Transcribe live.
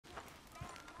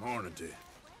Morning to you.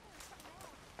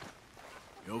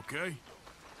 You okay?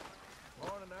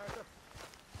 Morning, Arthur.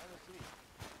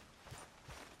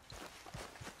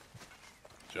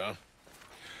 John?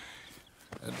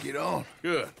 Let's get on.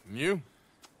 Good. And you?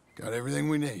 Got everything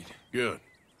we need. Good.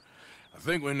 I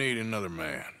think we need another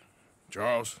man.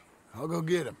 Charles? I'll go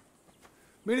get him.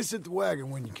 Meet us at the wagon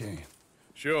when you can.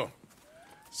 Sure.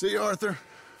 See, Arthur?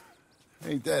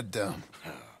 Ain't that dumb.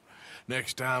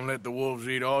 Next time, let the wolves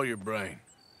eat all your brain.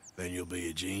 Then you'll be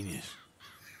a genius.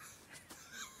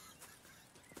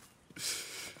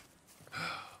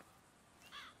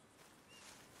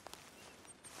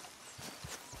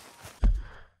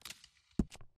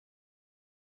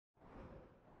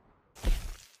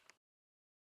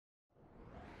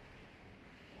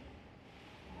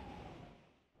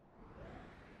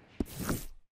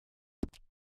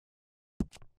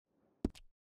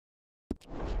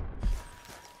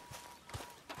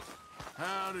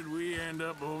 How did we end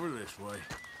up over this way?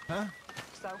 Huh?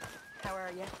 So, how are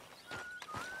you?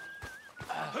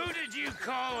 Who did you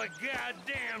call a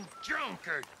goddamn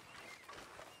drunkard?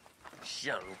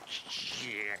 Some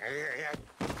shit. I got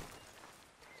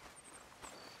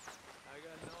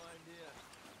no idea.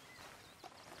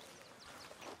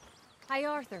 Hey,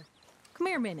 Arthur. Come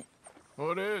here a minute.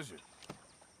 What is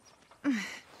it?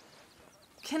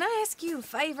 Can I ask you a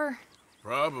favor?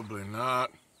 Probably not.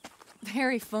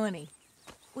 Very funny.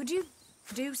 Would you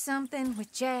do something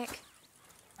with Jack?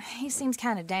 He seems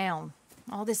kind of down.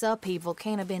 All this upheaval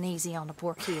can't have been easy on the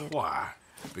poor kid. Why?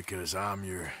 Because I'm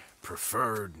your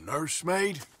preferred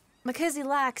nursemaid? Because he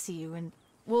likes you and,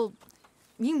 well,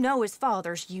 you know his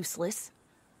father's useless.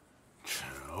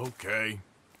 Okay.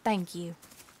 Thank you.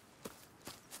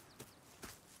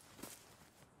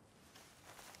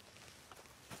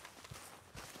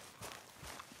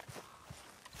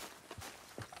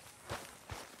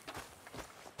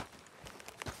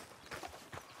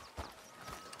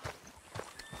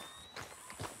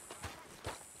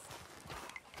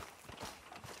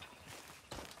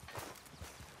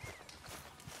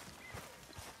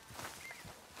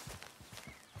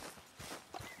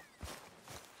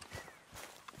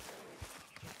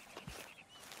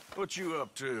 What you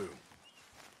up to?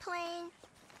 Playing,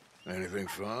 Anything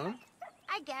fun?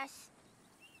 I guess.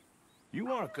 You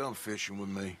want to come fishing with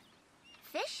me?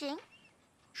 Fishing?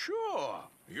 Sure.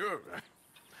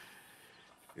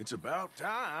 It's about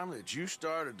time that you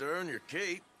started to earn your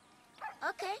keep.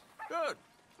 Okay, Good.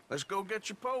 Let's go get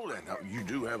your pole then. Now, you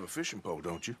do have a fishing pole,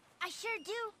 don't you? I sure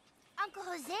do. Uncle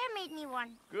Jose made me one.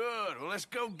 Good. Well, let's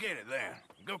go get it then.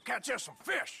 Go catch us some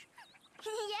fish.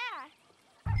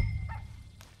 Yeah.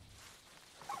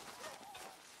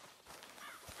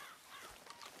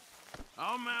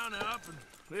 I'll mount up and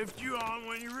lift you on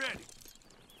when you're ready.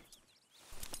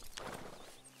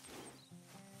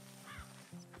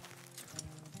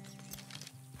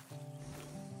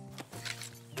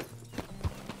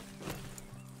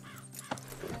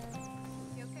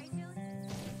 You okay, Julie?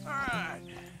 All right.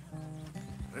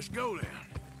 Let's go then.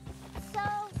 So,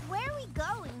 where are we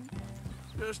going?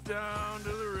 Just down to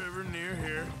the river near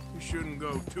here. You shouldn't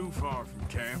go too far from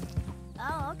camp.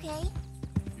 Oh, okay.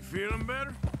 You feeling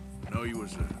better? I know you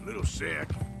was a little sick.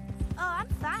 Oh, I'm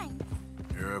fine.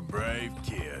 You're a brave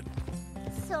kid.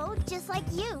 So, just like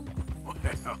you. Well,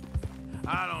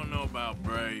 I don't know about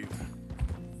brave.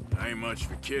 I ain't much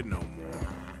of a kid no more.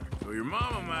 So your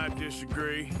mama might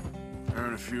disagree. Her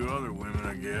and a few other women,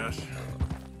 I guess.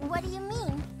 What do you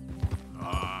mean?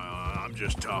 I'm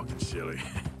just talking silly.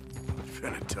 It's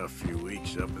been a tough few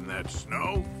weeks up in that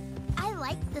snow. I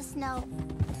like the snow.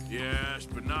 Yes,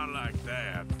 but not like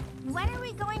that. When are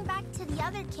we going back to the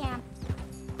other camp?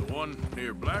 The one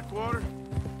near Blackwater?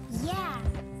 Yeah.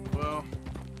 Well,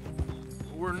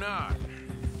 we're not.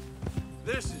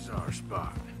 This is our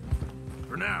spot.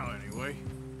 For now, anyway.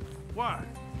 Why?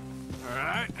 All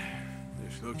right.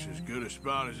 This looks as good a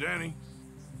spot as any.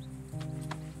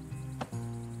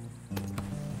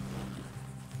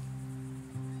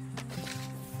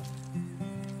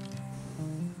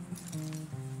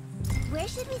 Where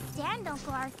should we stand,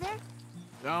 Uncle Arthur?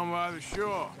 Down by the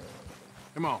shore.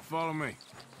 Come on, follow me.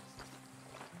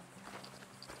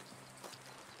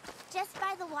 Just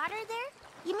by the water there?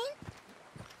 You mean?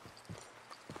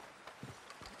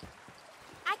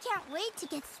 I can't wait to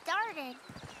get started.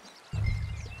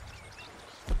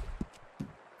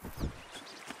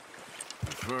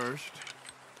 First,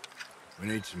 we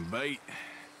need some bait.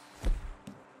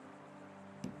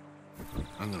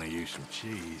 I'm gonna use some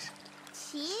cheese.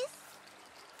 Cheese?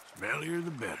 Smellier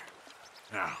the better.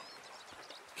 Now,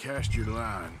 cast your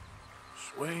line.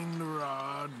 Swing the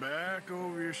rod back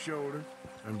over your shoulder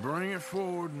and bring it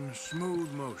forward in a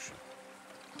smooth motion.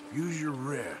 Use your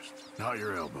wrist, not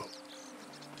your elbow.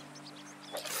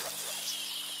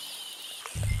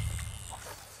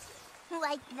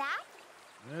 Like that?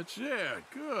 That's it,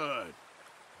 good.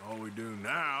 All we do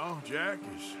now, Jack,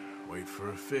 is wait for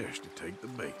a fish to take the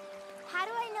bait. How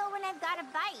do I know when I've got a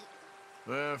bite?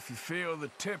 Well, if you feel the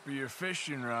tip of your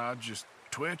fishing rod just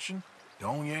twitching,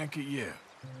 don't yank it yet.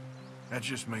 That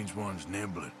just means one's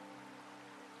nibbling.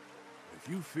 If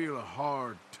you feel a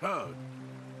hard tug,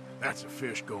 that's a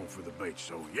fish going for the bait,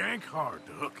 so yank hard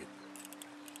to hook it.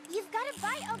 You've got a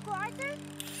bite, Uncle Arthur.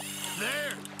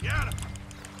 There, got him.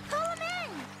 Pull him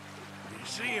in. You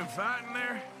see him fighting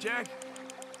there, Jack?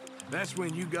 That's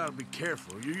when you gotta be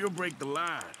careful. You'll break the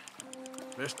line.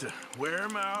 Best to wear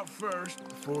him out first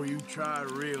before you try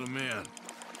to reel him in.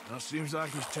 Well, seems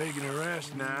like he's taking a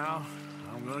rest now.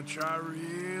 I'm gonna try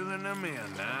reeling him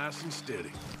in nice and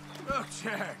steady. Look,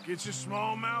 Jack, it's a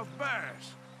smallmouth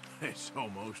bass. It's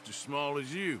almost as small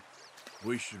as you.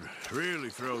 We should really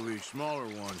throw these smaller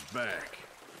ones back.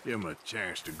 Give them a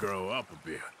chance to grow up a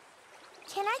bit.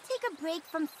 Can I take a break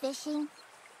from fishing?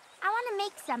 I want to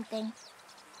make something.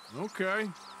 Okay.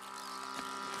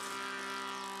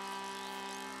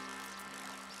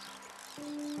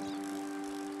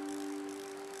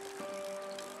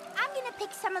 I'm gonna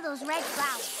pick some of those red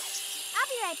flowers. I'll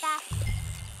be right back.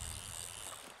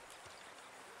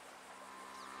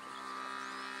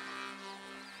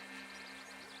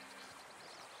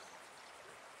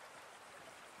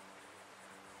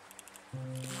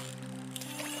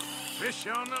 Fish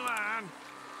on the line.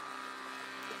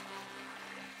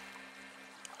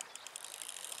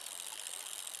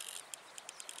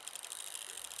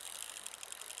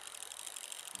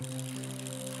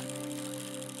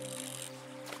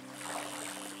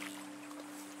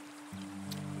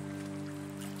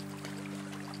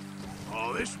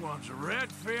 Oh, this one's a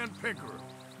red-fin pickerel.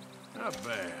 Not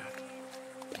bad.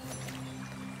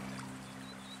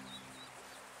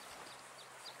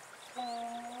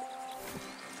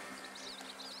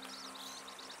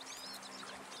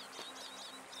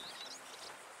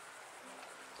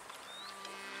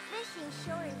 Fishing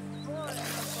sure is boring,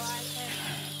 Uncle Arthur.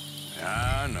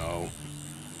 I know.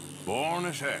 Boring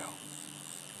as hell.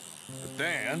 But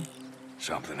then,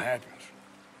 something happens.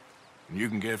 And you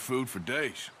can get food for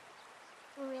days.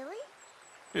 Really?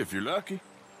 If you're lucky.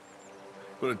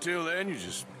 But until then, you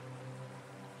just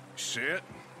sit,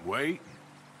 wait,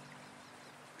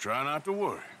 try not to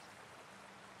worry.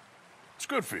 It's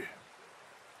good for you,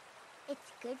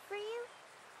 It's good for you?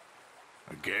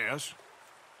 I guess.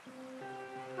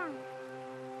 Hmm.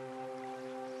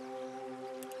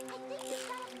 I think you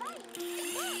got a bite.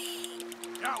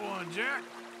 Look. Got one, Jack.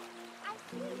 I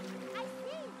see. I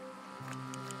see.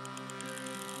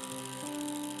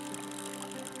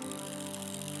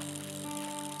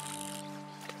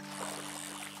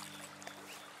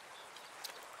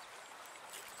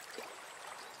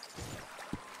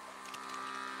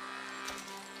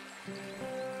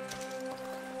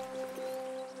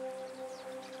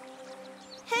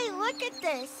 Hey, look at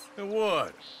this. And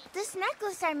what? This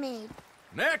necklace I made.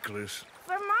 Necklace?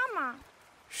 For Mama.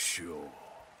 Sure.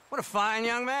 What a fine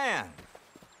young man.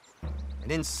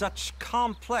 And in such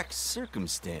complex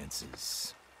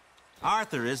circumstances.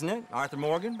 Arthur, isn't it? Arthur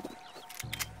Morgan?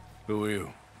 Who are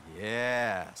you?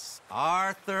 Yes,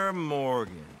 Arthur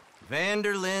Morgan.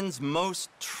 Vanderlyn's most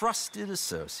trusted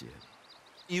associate.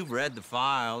 You've read the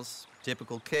files.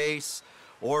 Typical case.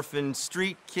 Orphaned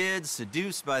street kid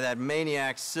seduced by that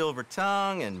maniac's silver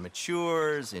tongue and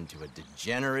matures into a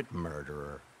degenerate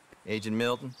murderer. Agent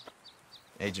Milton?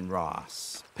 Agent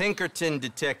Ross. Pinkerton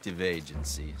Detective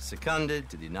Agency, seconded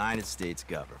to the United States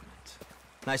government.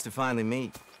 Nice to finally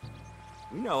meet.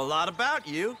 We know a lot about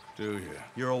you. Do you?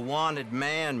 You're a wanted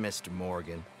man, Mr.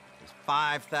 Morgan. There's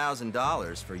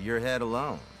 $5,000 for your head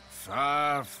alone.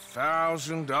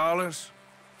 $5,000?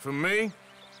 For me?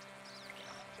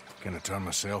 Can I turn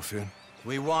myself in?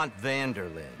 We want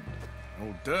Vanderlyn.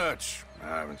 Old Dutch. I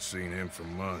haven't seen him for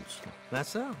months. That's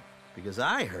so. Because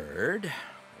I heard a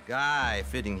guy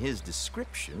fitting his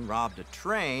description robbed a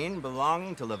train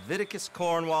belonging to Leviticus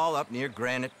Cornwall up near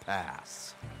Granite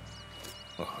Pass.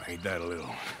 Oh, ain't that a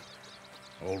little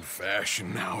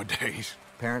old-fashioned nowadays?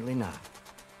 Apparently not.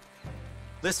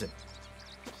 Listen.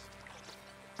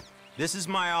 This is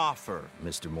my offer,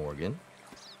 Mr. Morgan.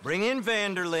 Bring in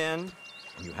Vanderlyn,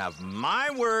 and you have my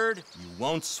word you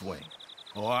won't swing.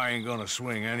 Oh, I ain't gonna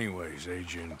swing anyways,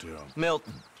 Agent,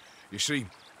 Milton. You see,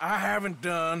 I haven't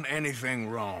done anything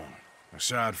wrong,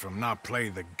 aside from not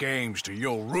playing the games to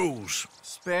your rules.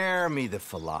 Spare me the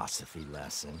philosophy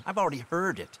lesson. I've already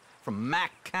heard it from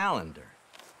Mac Callender.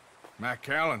 Matt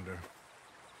Callender.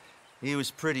 He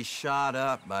was pretty shot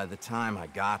up by the time I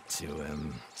got to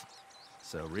him.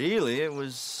 So really, it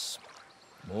was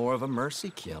more of a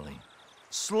mercy killing.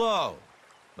 Slow,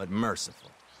 but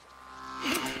merciful.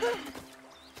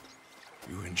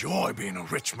 You enjoy being a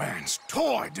rich man's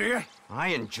toy, do you? I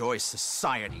enjoy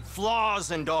society,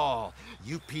 flaws and all.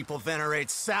 You people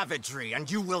venerate savagery, and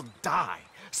you will die.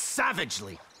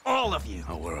 Savagely, all of you.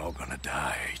 Oh, we're all gonna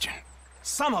die, Agent.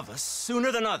 Some of us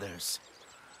sooner than others.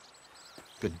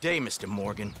 Good day, Mr.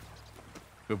 Morgan.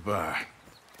 Goodbye.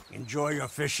 Enjoy your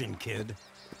fishing, kid,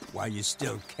 while you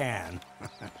still can.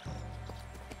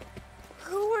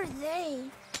 Who are they?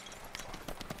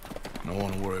 No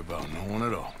one to worry about, no one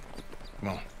at all. Come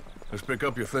on, let's pick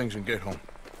up your things and get home.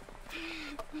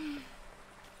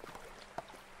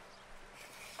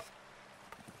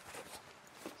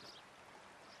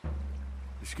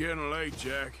 It's getting late,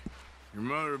 Jack. Your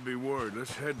mother'll be worried.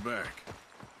 Let's head back.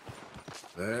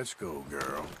 Let's go,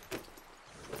 girl.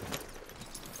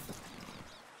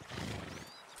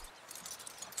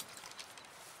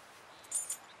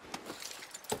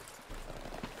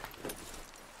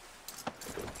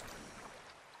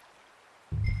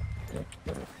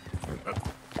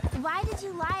 Why did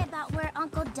you lie about where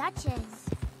Uncle Dutch is?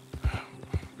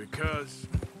 Because...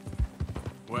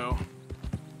 well...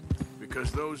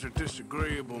 because those are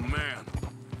disagreeable men.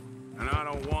 And I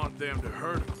don't want them to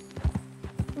hurt him.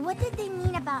 What did they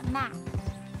mean about Mac?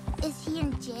 Is he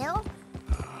in jail?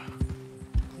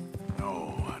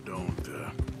 No, I don't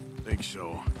think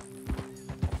so.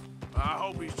 I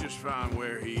hope he's just fine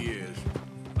where he is.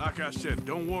 Like I said,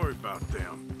 don't worry about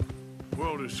them. The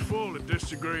world is full of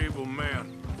disagreeable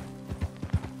men.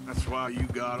 That's why you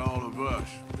got all of us,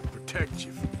 to protect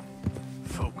you from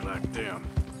folk like them.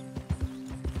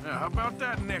 Now, how about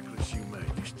that necklace you made?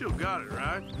 You still got it,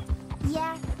 right?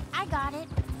 Yeah, I got it.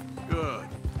 Good.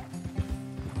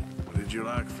 Did you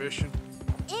like fishing?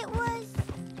 It was...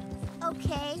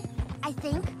 okay, I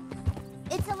think.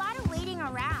 It's a lot of waiting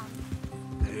around.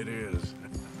 It is.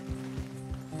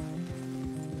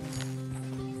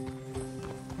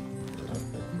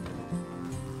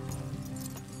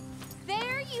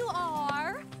 There you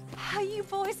are. How you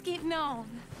boys getting on?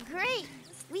 Great!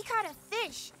 We caught a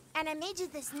fish, and I made you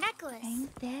this necklace.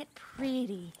 Ain't that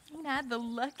pretty? Ain't I the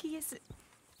luckiest?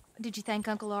 Did you thank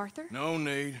Uncle Arthur? No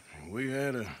need. We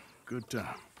had a good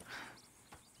time.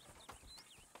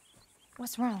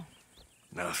 What's wrong?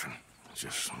 Nothing.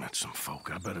 Just met some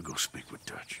folk. I better go speak with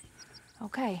Dutch.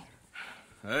 Okay.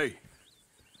 Hey,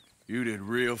 you did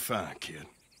real fine, kid.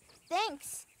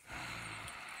 Thanks.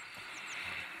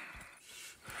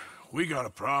 We got a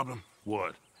problem.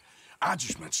 What? I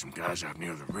just met some guys out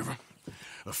near the river.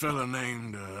 A fella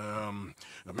named,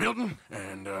 Milton,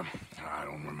 and, I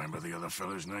don't remember the other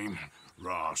fella's name.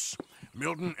 Ross.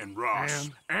 Milton and Ross.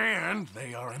 And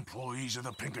they are employees of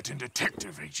the Pinkerton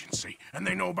Detective Agency. And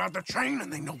they know about the train,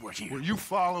 and they know we're here. Were you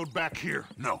followed back here?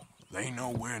 No, they know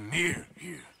we're near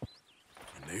here.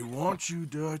 And they want you,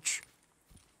 Dutch.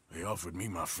 They offered me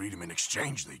my freedom in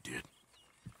exchange, they did.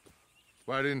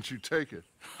 Why didn't you take it?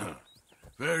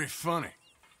 Very funny.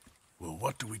 Well,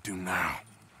 what do we do now?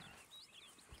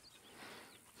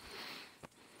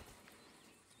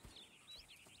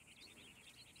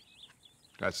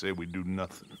 I say we do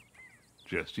nothing.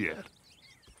 Just yet.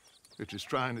 They're just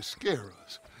trying to scare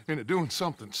us into doing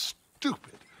something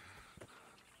stupid.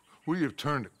 We have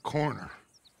turned a corner.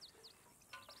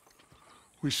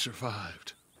 We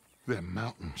survived them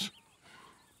mountains.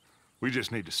 We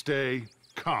just need to stay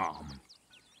calm.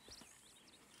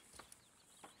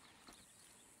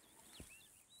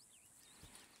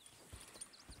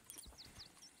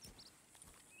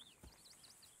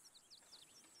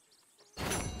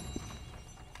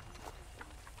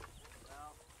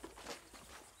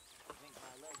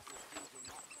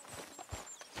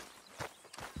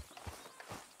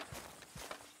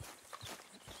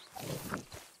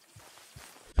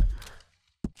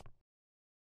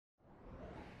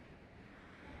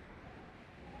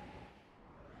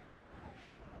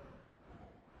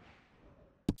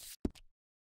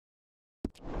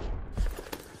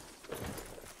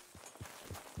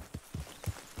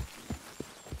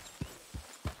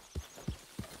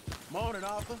 Morning,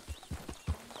 Arthur.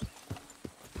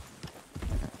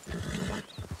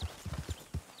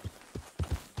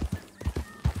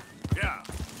 Yeah.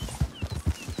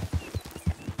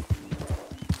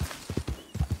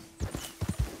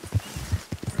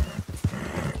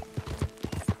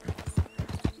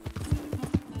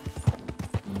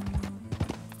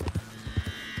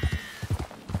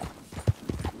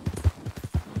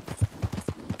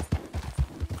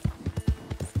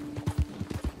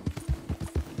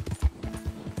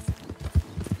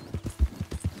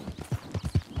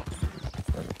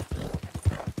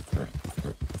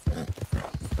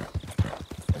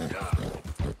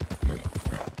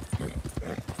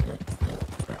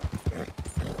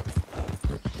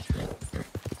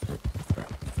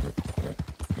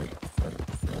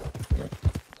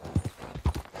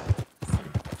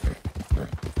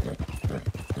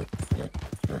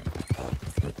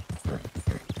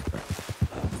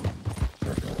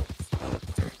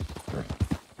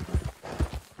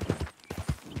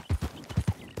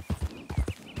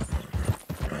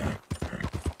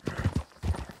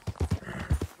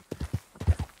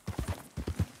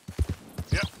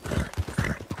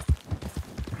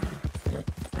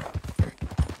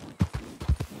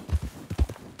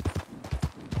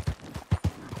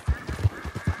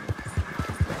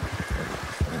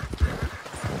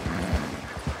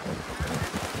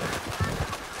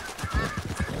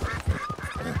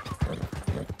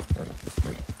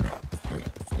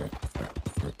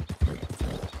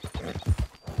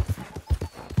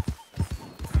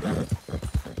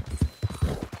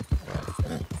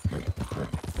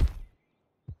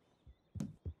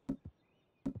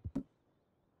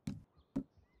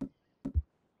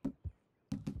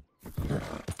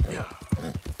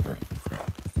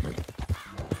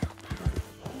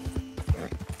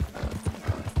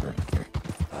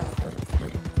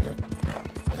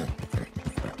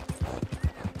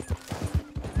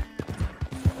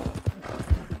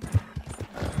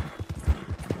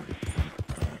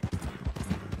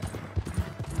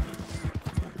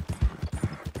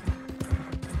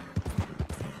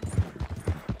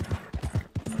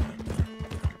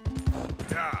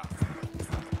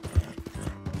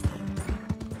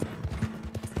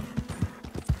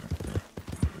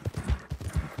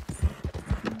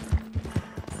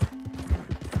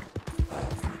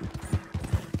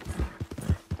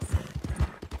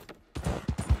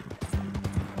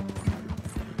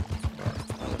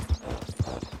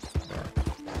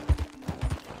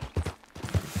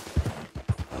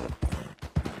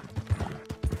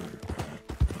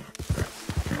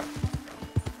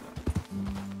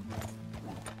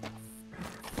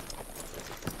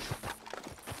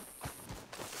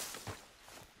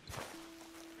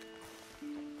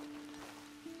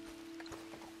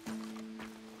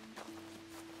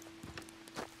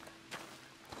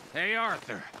 Hey,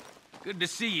 Arthur. Good to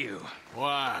see you.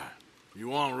 Why? You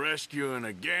want rescuing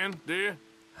again, do you?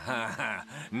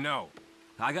 No.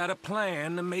 I got a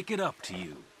plan to make it up to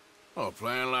you. Oh,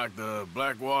 playing like the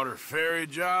Blackwater ferry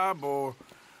job, or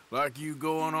like you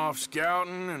going off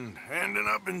scouting and ending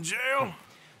up in jail?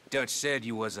 Dutch said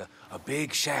you was a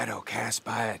big shadow cast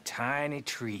by a tiny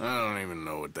tree. I don't even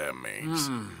know what that means.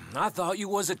 I thought you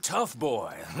was a tough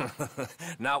boy.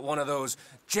 Not one of those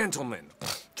gentlemen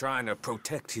trying to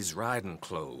protect his riding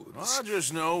clothes. I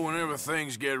just know whenever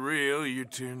things get real, you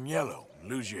turn yellow,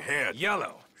 lose your head.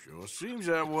 Yellow. Sure seems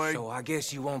that way. So I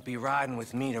guess you won't be riding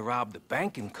with me to rob the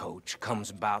banking coach comes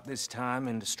about this time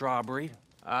in the Strawberry.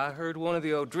 I heard one of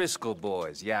the O'Driscoll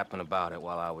boys yapping about it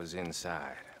while I was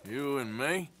inside. You and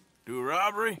me? Do a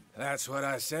robbery? That's what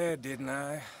I said, didn't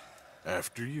I?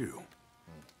 After you.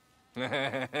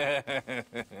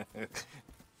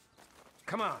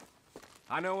 Come on.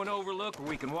 I know an overlook where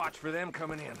we can watch for them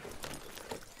coming in.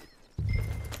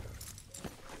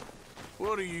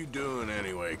 What are you doing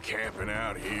anyway, camping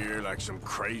out here like some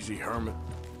crazy hermit?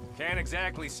 Can't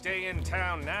exactly stay in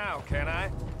town now, can I?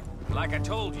 Like I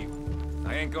told you,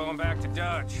 I ain't going back to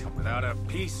Dutch without a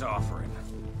peace offering.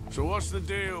 So what's the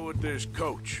deal with this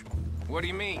coach? What do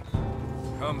you mean?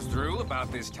 Comes through about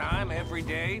this time every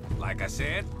day, like I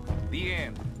said. The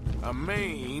end. I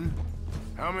mean,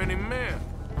 how many men?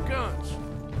 Guns?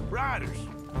 Riders?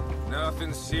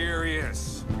 Nothing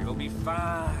serious. You'll be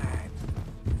fine.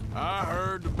 I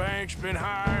heard the bank's been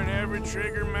hiring every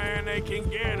trigger man they can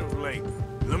get of late.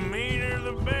 The meaner,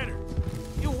 the better.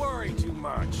 You worry too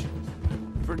much.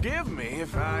 Forgive me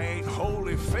if I ain't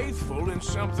wholly faithful in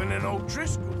something an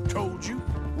O'Driscoll told you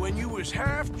when you was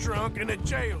half drunk in a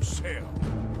jail cell.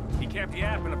 He kept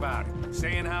yapping about it,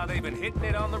 saying how they've been hitting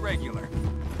it on the regular.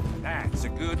 That's a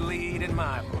good lead in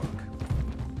my book.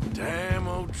 Damn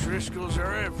O'Driscolls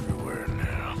are everywhere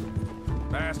now.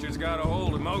 Bastards got a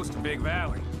hold of most of Big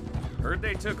Valley. Heard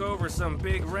they took over some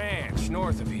big ranch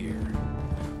north of here.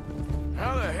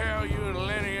 How the hell you and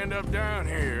Lenny end up down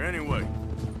here, anyway?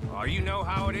 Oh, you know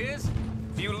how it is?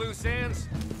 Few loose ends.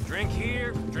 Drink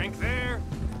here, drink there.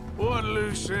 What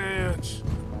loose ends?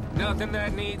 Nothing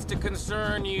that needs to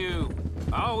concern you.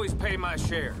 I always pay my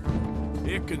share.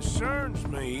 It concerns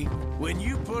me when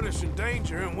you put us in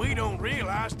danger and we don't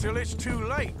realize till it's too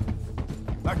late.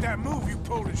 Like that move you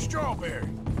pulled in Strawberry.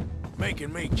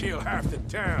 Making me kill half the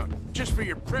town just for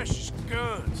your precious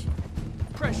guns.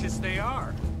 Precious they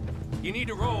are. You need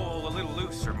to roll a little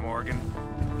looser, Morgan.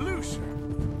 Looser?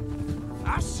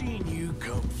 I've seen you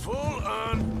come full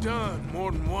undone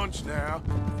more than once now,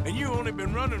 and you only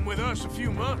been running with us a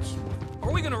few months.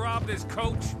 Are we gonna rob this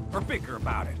coach or bicker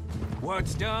about it?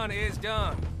 What's done is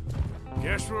done.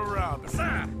 Guess we're robbing.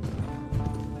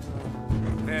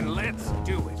 Then let's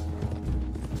do it.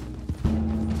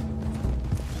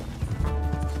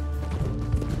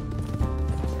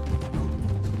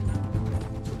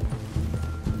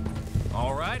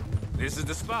 All right, this is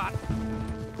the spot.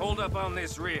 Hold up on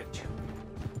this ridge.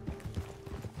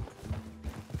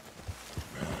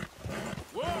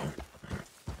 Whoa!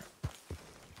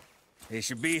 They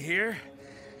should be here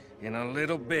in a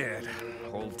little bit.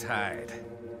 Hold tight.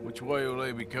 Which way will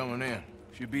they be coming in?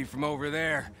 Should be from over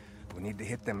there. We need to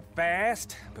hit them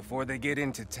fast before they get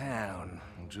into town.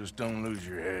 Just don't lose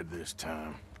your head this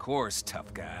time. Of course,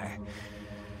 tough guy.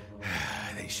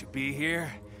 They should be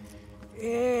here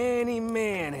any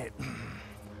minute.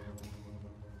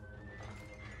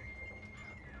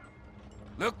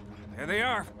 Look, there they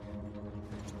are.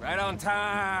 Right on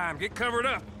time. Get covered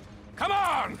up. Come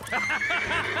on!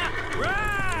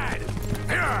 Right!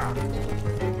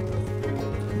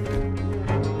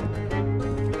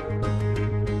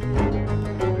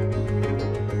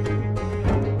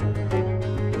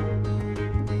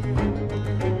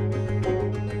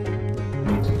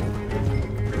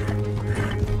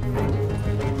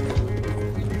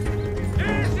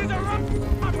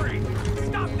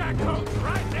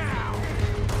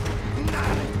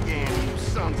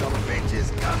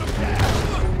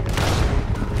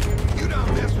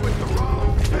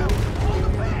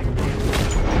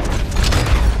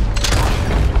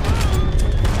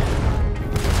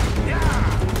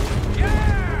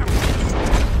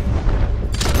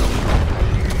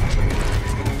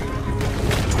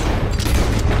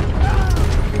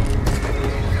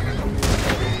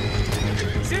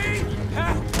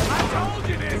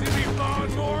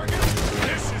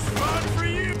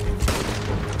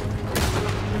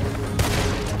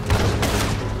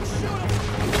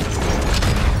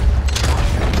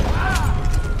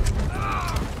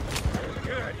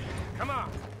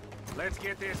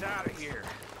 out of here.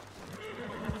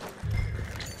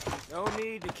 No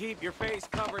need to keep your face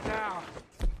covered now.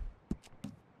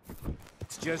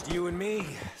 It's just you and me,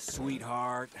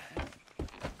 sweetheart.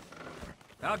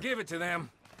 I'll give it to them.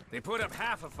 They put up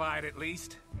half a fight at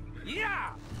least.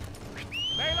 Yeah!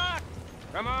 Layla!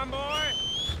 Come on, boy!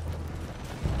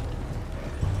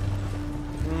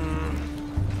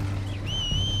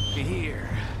 Here.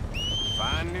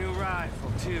 Fine new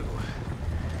rifle, too.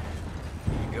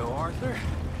 Here you go, Arthur.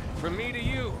 From me to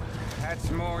you.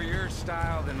 That's more your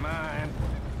style than mine.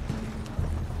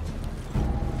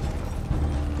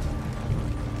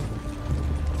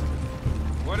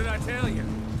 What did I tell you?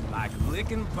 Like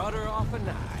licking butter off a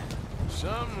knife.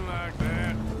 Something like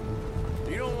that.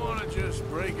 You don't want to just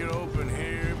break it open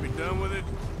here, be done with it?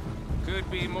 Could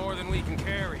be more than we can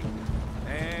carry.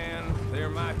 And there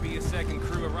might be a second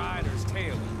crew of riders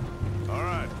tailing. All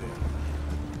right, then.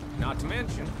 Not to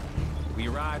mention, we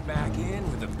ride back in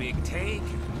with a big take,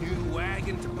 new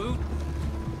wagon to boot.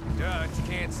 Dutch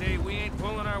can't say we ain't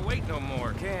pulling our weight no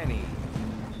more, can he?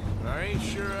 I ain't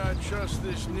sure I trust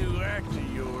this new act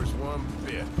of yours one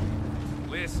bit.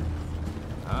 Listen,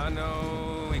 I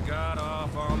know we got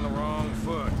off on the wrong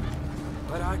foot,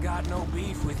 but I got no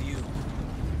beef with you.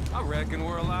 I reckon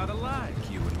we're a lot alike,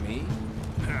 you and me.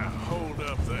 Now, hold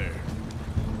up there.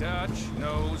 Dutch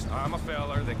knows I'm a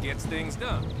feller that gets things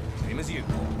done, same as you.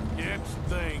 Gets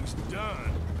things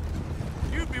done.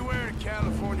 You'd be wearing a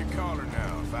California collar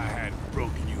now if I hadn't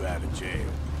broken you out of jail.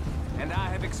 And I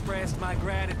have expressed my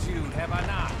gratitude, have I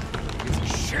not?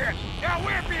 Shit! Now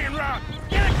we're being robbed!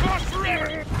 Get across the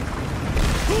river!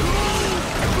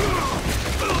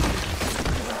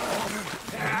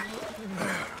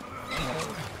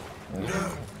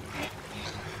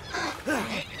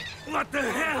 What the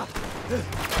hell?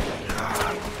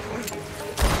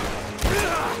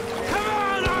 Come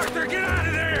on, Arthur, get out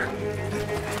of there!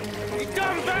 You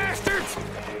dumb bastards!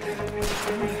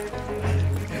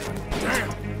 Damn!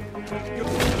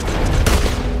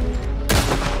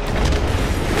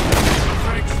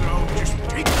 Thanks, so. Just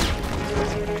keep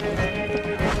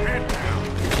head down.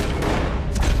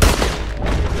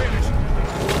 Finish.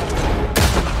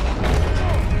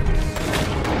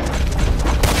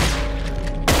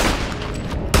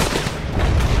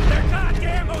 They're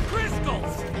goddamn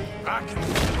O'Driscolls! I can...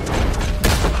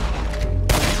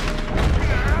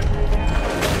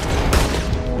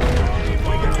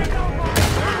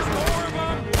 There's more of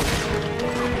them!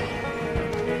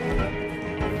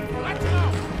 Let's go!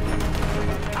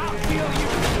 I'll kill you!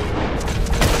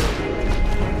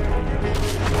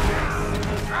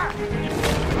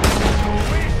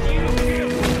 Wish you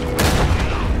killed!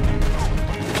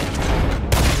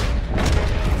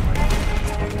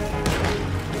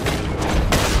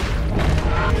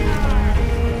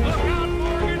 Look out,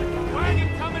 Morgan! Wagon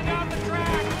coming down the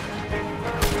track!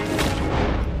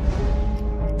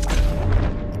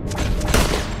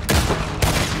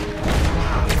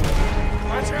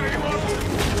 That's how you want to...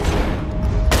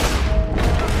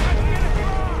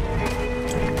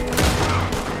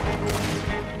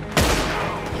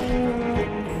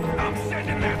 I'm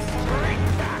sending that straight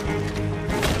back.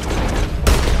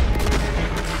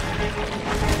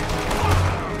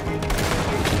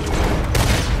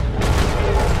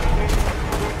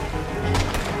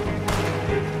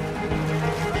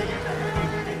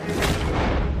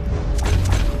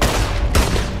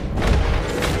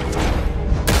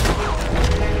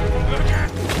 Look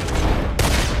at...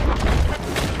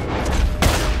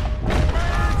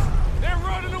 They're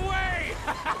running away!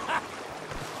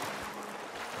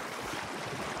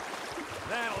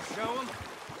 That'll show them.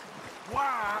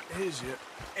 Why is it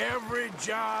every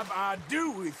job I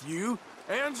do with you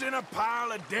ends in a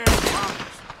pile of dead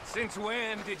bodies? Since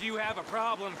when did you have a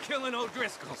problem killing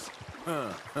O'Driscolls?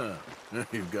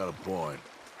 You've got a point.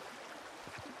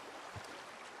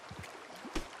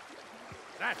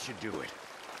 That should do it.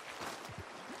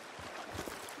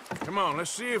 Come on,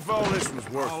 let's see if all this was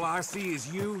worth All I see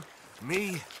is you,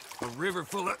 me, a river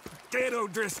full of dead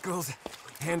O'Driscolls,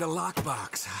 and a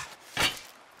lockbox.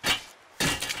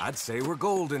 I'd say we're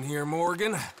golden here,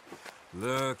 Morgan.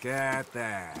 Look at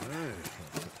that.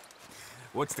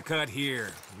 What's the cut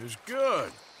here? It's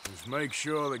good. Just make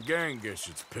sure the gang gets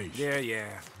its piece.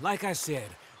 Yeah. Like I said,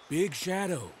 big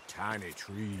shadow, tiny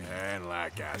tree. And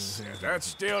like I said, that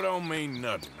still don't mean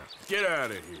nothing. Get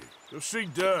out of here. Go see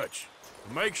Dutch.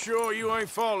 Make sure you ain't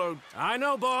followed. I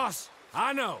know, boss.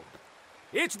 I know.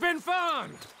 It's been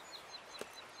fun.